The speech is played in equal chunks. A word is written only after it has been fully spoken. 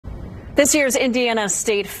This year's Indiana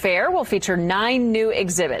State Fair will feature 9 new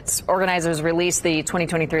exhibits. Organizers released the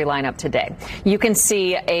 2023 lineup today. You can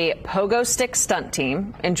see a pogo stick stunt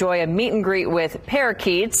team, enjoy a meet and greet with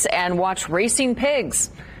parakeets, and watch racing pigs.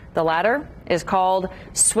 The latter is called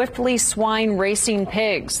Swiftly Swine Racing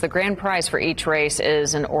Pigs. The grand prize for each race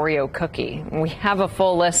is an Oreo cookie. We have a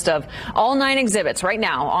full list of all 9 exhibits right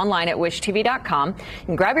now online at wishtv.com. You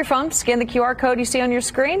can grab your phone, scan the QR code you see on your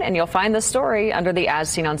screen, and you'll find the story under the As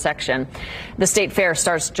Seen On section. The State Fair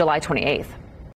starts July 28th.